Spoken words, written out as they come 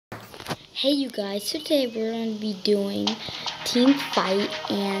Hey you guys, so today we're going to be doing Team Fight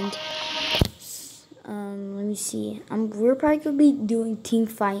and let me see. We're probably going to be doing Team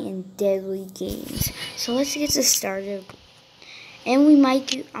Fight and Deadly Games. So let's get this started. And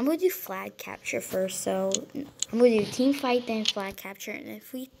I'm going to do flag capture first. So I'm going to do Team Fight, then flag capture. And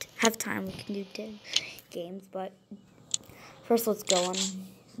if we have time, we can do Deadly Games. But first, let's go on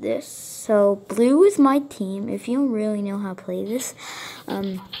this. So blue is my team. If you don't really know how to play this,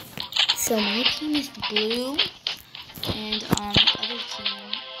 so my team is blue, and other team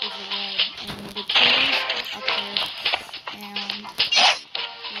is red, and the players are up there, and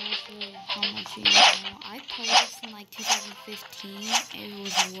that's really how much you know. I played this in like 2015. It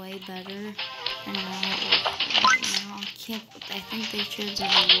was way better, and now I can't. I think they should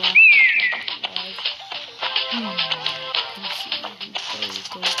have left it like it was.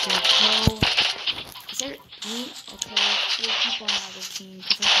 Go. Is there me? Okay, we'll keep on another team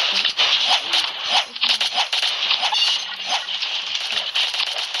because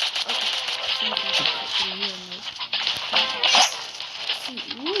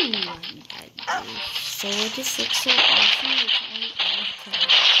so it just looks so awesome.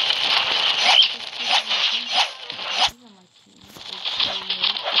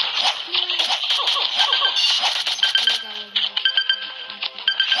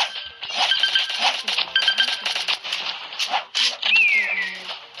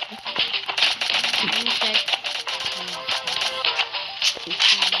 You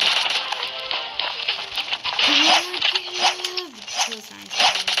can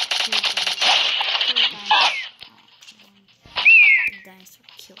only dinosaur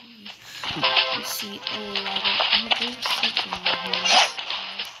kill me. You see a lot of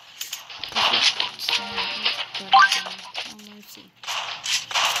let's see.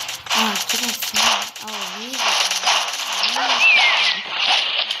 Oh, chicken snap. Oh,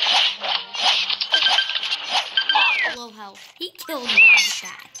 low health. He killed me with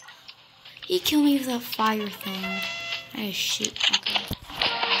that. He killed me with that fire thing. That is shit. Okay.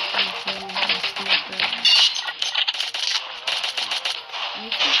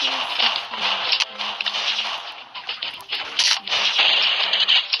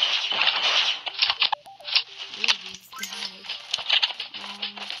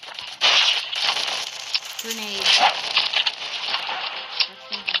 Grenade.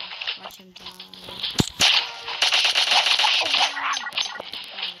 Watch him die.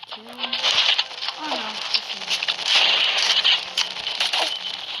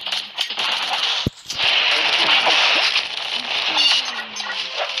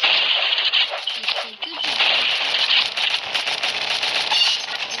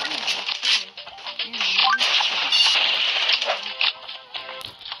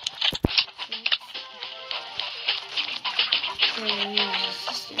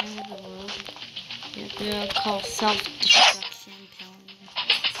 They're called self-destruction penalty.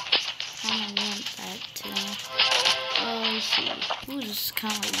 I don't want that too. Let's see. Ooh, this is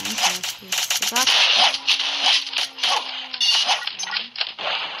kind of like Minecraft.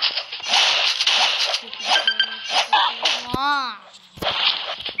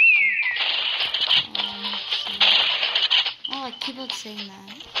 Oh, I keep on saying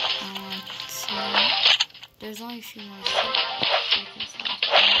that. So there's only a few more seconds left.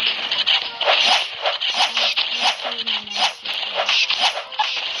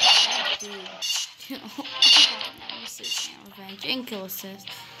 Revenge and kill assist,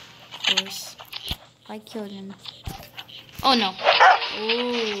 of course. I killed him. Oh no! Oh,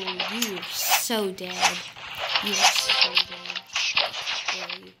 you are so dead. You are so dead. Where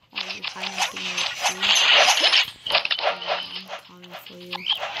are you? Oh, you hiding up in your tree. I'm coming for you.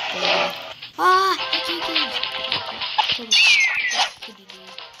 There. Ah! I can't kill you. What did you do?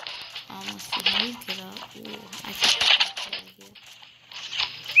 Let's see how you get up. Ooh, I think that's a good idea.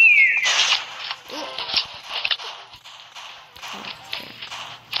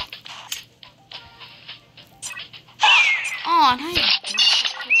 Oh, nice.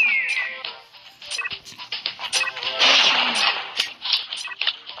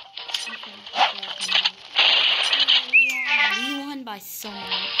 We won by so much.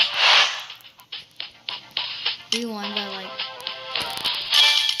 We won by like.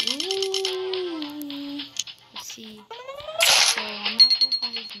 Ooh. Let's see. So I'm not gonna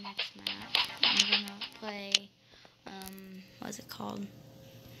play this next map. I'm gonna play. What's it called?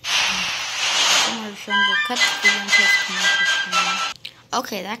 Commercial. I'm gonna cut the video until it's commercial.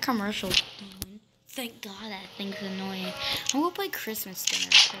 Okay, that commercial's done. Thank God that thing's annoying. I'm gonna play Christmas Dinner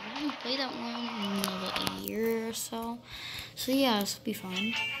because I haven't played that one in like a year or so. So yeah, this will be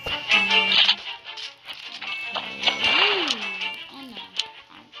fun.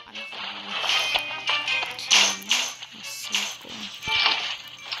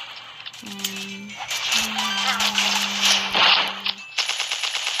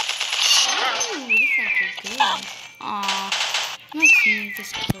 I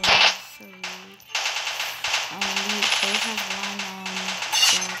just killed him. So rude. We both have one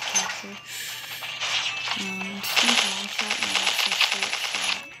flag capture. Steve's long shot and it's a short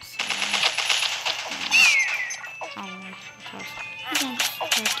shot. So I don't like it because he don't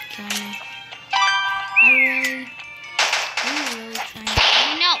try to kill me. I really trying to.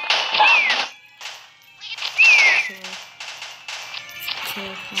 Oh no!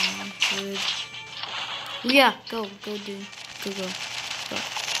 Kill. Good. Yeah, go, dude. Go.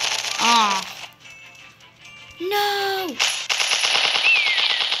 Ah. No!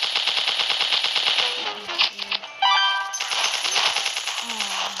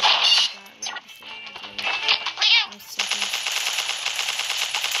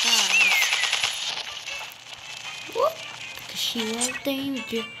 She loves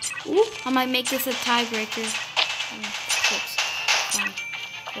danger. Ooh, I might make this a tiebreaker. 6, 5,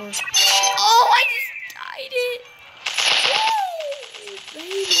 4. Oh, I just tied it. Ooh,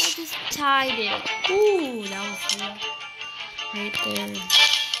 baby, I just tied it. Ooh, that was good. Right there.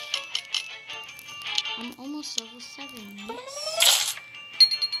 I'm almost level 7. Yes.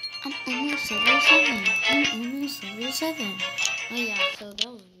 I'm almost level 7. Oh yeah, so that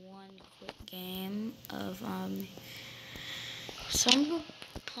was one quick game of so I'm gonna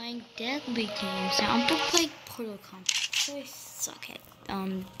be playing deadly games. Now I'm gonna play Portal Complex. So I suck at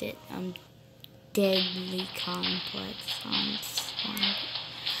deadly complex.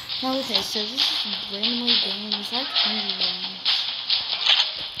 Now okay, so this is randomly games. It's like 100 games.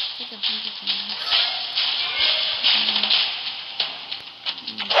 It's like 100 games.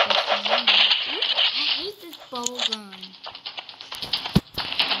 I hate this bubble gun.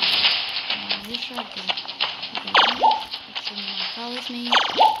 This shotgun. Follows me.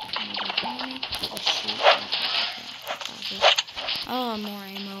 Oh shoot. Oh, more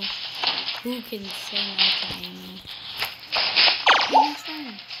ammo. Who can say no to ammo?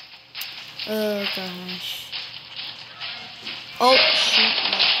 Oh gosh. Oh shoot.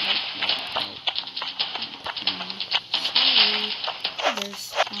 Sorry. There's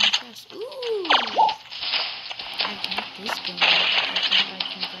press. Ooh. I got this gun. I think I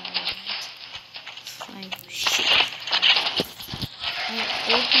can grab it. Like shit. I have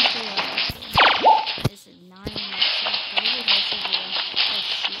 4 people left. This is 9 minutes left. I would also do. Oh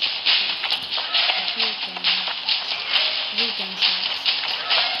shoot. I hear gunshots.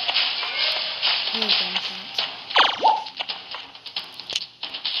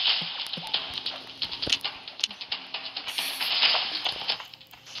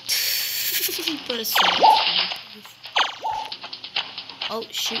 Put a sword. Oh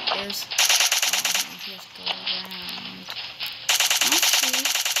shoot, there's. Oh, just go around. Actually,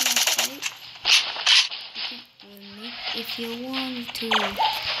 can I fight? You can win me if you want to.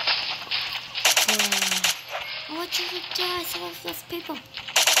 Oh, what did you do? I saw those people.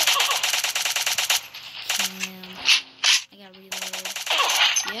 I got reloaded.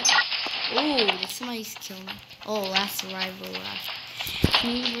 Yep. Oh, somebody's killing me. Oh, last survival left.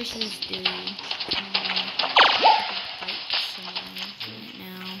 Me versus dude. Right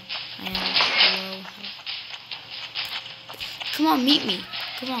now. I have low health. Come on, meet me.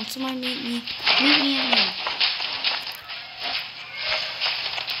 Come on, someone meet me. Meet me at me.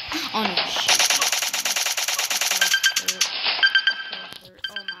 Oh no, shit.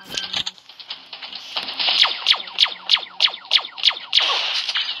 Oh my.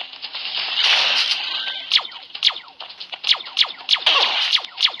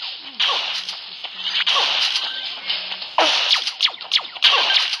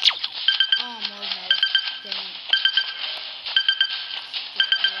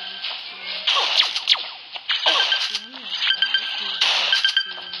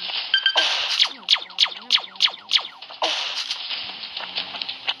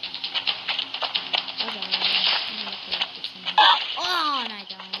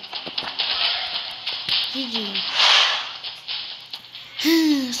 GG.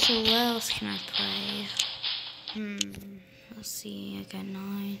 So what else can I play? Let's see, I got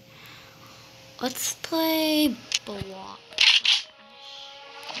 9. Let's play Block.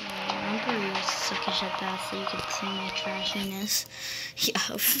 I'm pretty suckish at that, so you can see my trashiness. Yeah.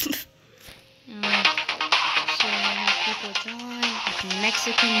 So people join, like a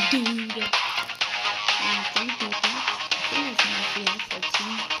Mexican dude. 3 people. I think it's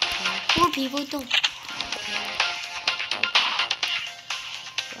my 14. 4 people don't.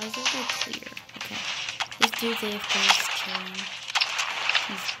 Why is this like clear? Okay. This dude's AFK is killing.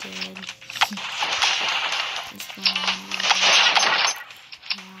 He's dead. He's gone.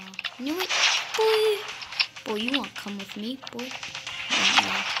 You know what? Boy, you won't come with me, boy.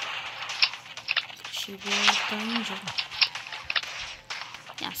 No. She will danger.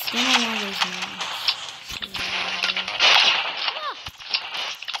 Yeah, stand on one of those mounts.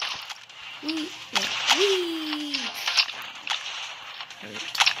 Wee. Hurt.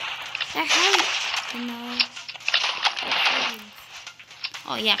 That hurt. You know.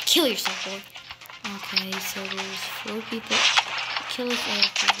 Oh yeah, kill yourself, boy. Okay, so there's 4 people. Kill this other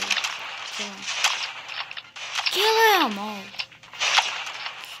people. Kill him. Kill him! Oh.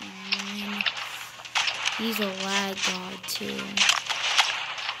 He's a lag god too.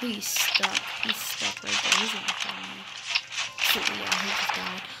 He's stuck. He's stuck right there. He's gonna kill me. Yeah, he just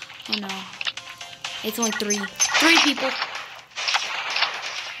died. Oh no. It's only 3. 3 people! Oh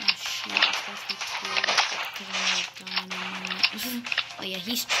shoot, it's supposed to be 2. Because I'm dying in a minute. Oh yeah,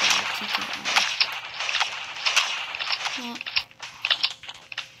 he's trapped. He can't move. Well,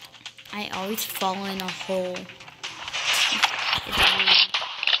 I always fall in a hole. It's weird.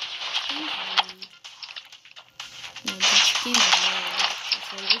 No, this game is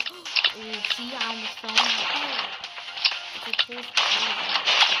weird. Oh, see, I almost fell in a hole. It's a cool story.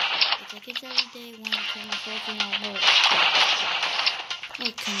 It's like it's every day when I come myself in a hole.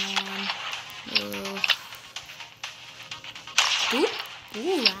 Oh, come on. Oop.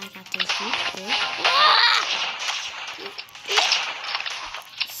 Ooh, I got this.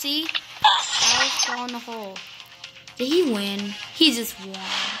 See? I was falling in the hole. Did he win? He just won.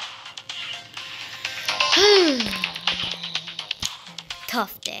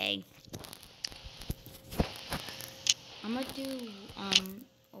 Tough day. I'm gonna do a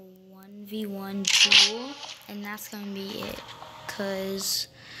 1v1 duel, and that's gonna be it. Cause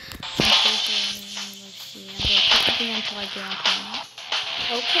let's see, I'm gonna put the game until I get on point.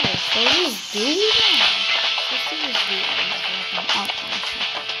 Okay, so this duel now. Let's do this duel.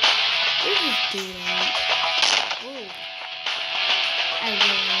 This is duel. Oh, I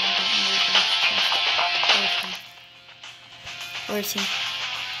really want that move. Where is he?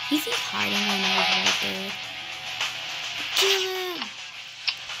 Is he hiding? I know he's right there. Kill him!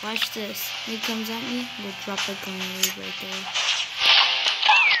 Watch this. When he comes at me, we'll drop a grenade right there.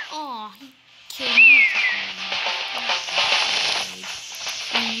 Oh, he killed me.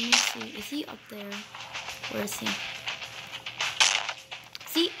 Let me see. Is he up there? Where is he?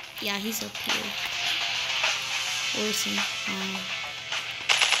 See? Yeah, he's up here. Where is he?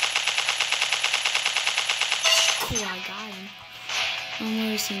 Cool, I got him.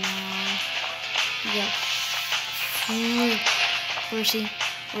 Where is he now? Yeah. Where is he?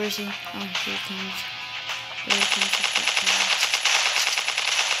 Where is he? Oh, here he comes. Here he comes.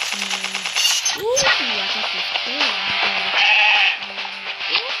 Ooh, I think he's there.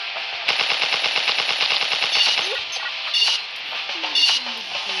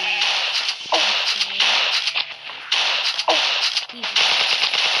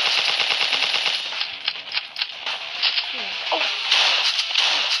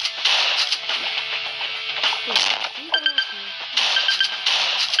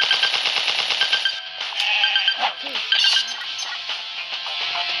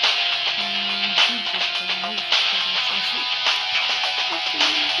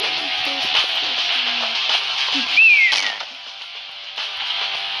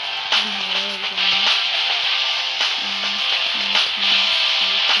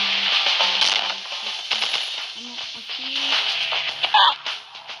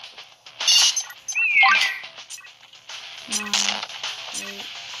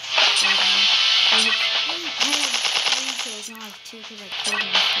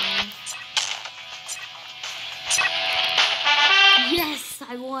 Yes,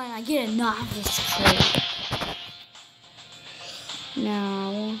 I won. I get a novice crate.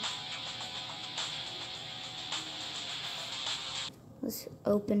 Now, let's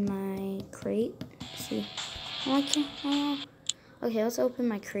open my crate. Let's see. Oh, I can't. Oh. Okay, let's open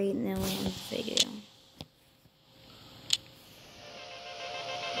my crate and then we'll end the video.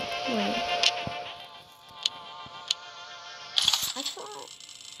 Wait. I thought.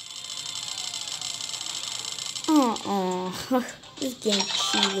 This game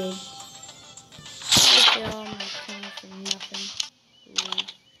cheated. I get all my coins for nothing.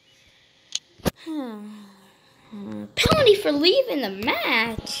 Penalty for leaving the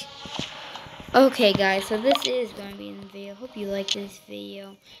match. Okay, guys, so this is going to be in the video. Hope you like this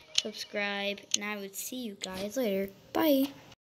video. Subscribe, and I would see you guys later. Bye.